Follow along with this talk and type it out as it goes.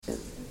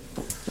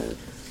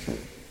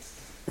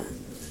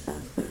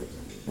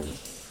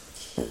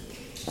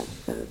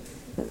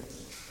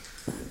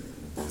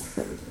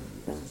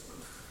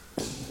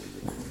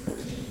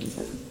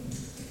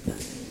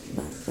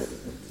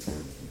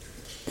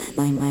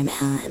My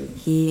time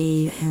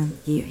here,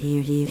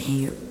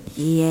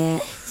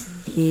 yes,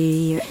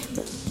 here,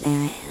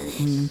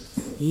 and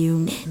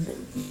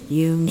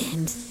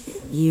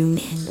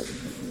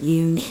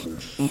you,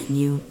 and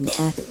you,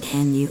 that,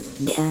 and you,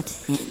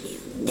 that, and you,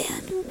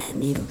 that,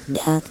 and you,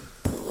 that,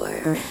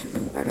 word,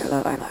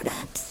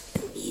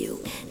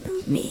 you,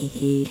 me,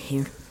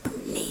 here,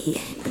 me,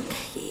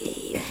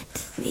 here,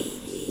 me,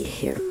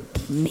 here,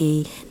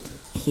 me,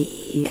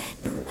 here,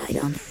 I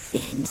don't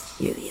think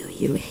you,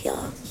 here,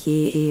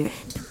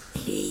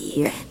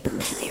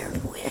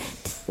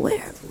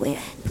 where,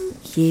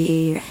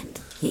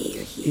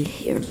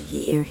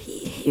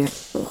 here,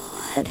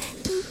 what,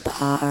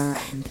 bar,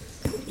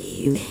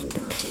 you,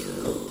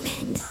 two,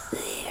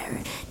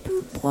 there,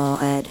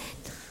 what,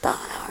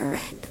 bar,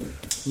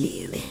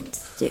 you,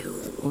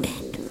 two,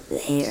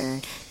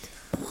 there,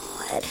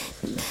 what,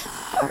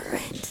 bar,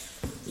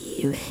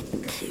 you,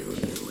 two,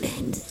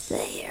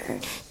 there,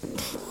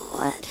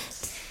 what,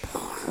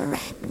 bar,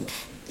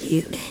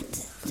 you,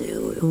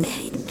 two,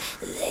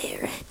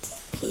 there,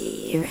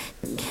 here,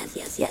 yes,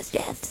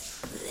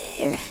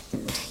 there,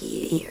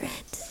 here,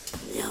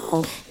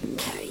 no,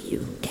 are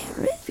you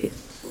care if you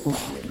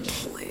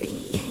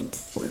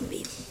where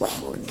we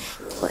won't,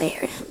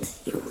 where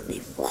you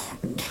live,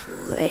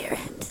 where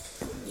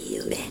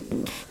you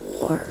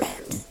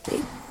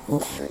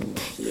warrant,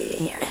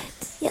 here,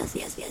 yes,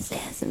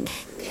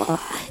 what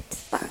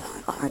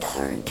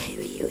are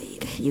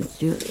you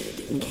do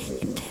can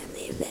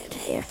live that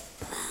here,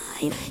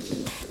 I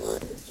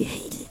would you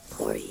hate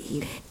for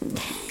you,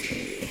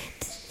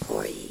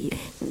 for you,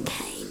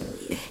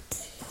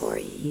 for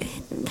you,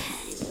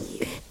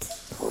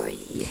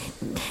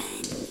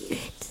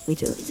 we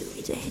do,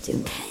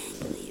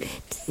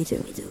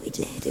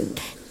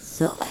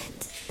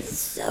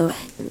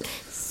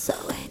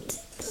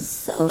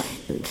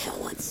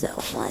 so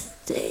what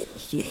did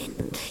you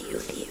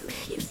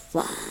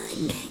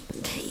find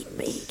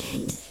me,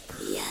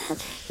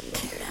 yet,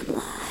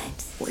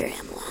 where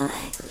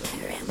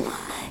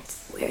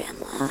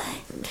am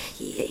I,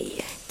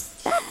 here,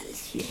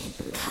 as you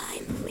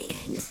time me,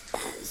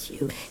 as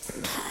you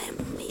time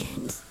me,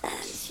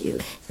 as you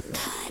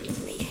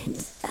time me,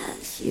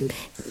 as you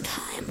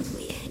time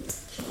me,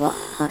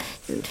 what,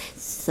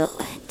 so,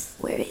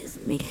 where is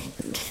me,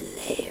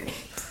 there,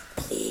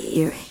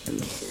 here,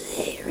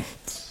 there,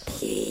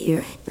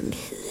 here,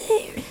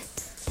 there,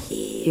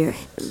 here,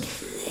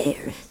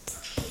 there,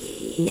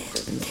 here,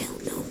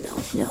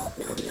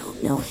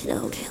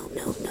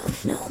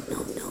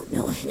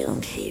 no,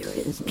 here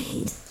is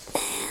me,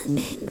 and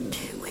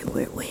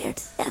where,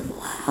 and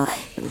why,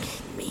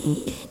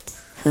 me,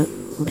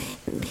 who,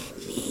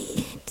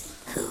 me,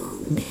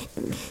 who,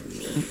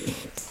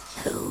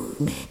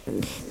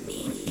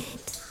 me,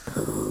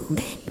 who,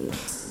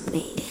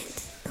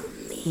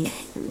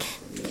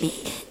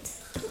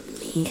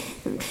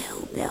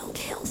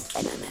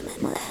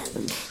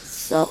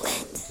 so,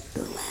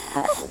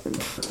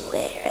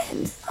 where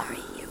are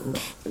you,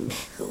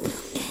 who,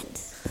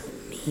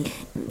 me,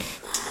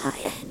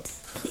 I,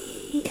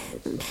 please,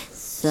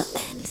 so,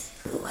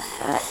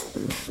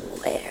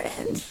 where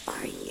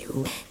are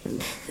you,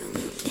 who,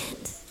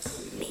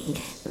 me,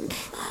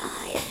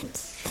 I,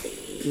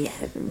 please,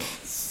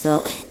 so,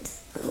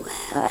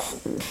 where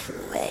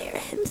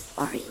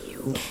are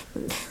you,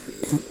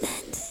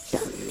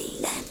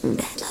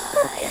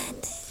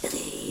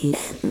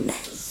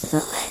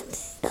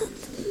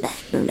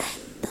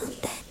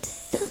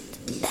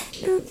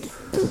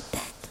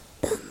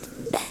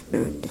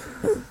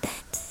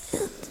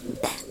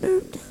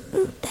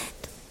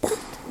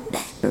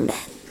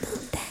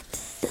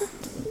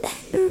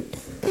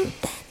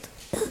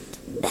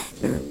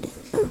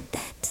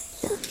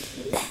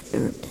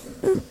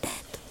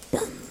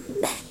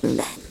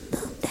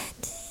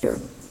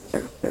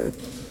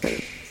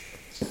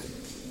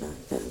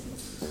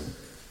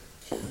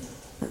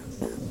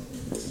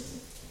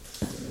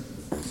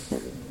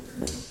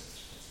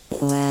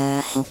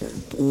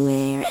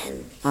 where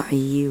are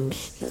you,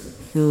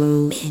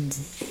 who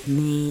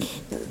me,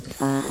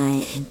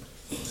 I,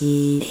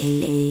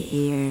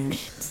 here,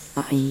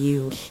 are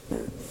you,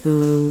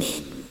 who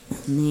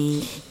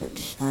me,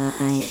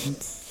 I,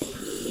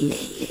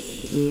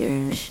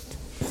 here,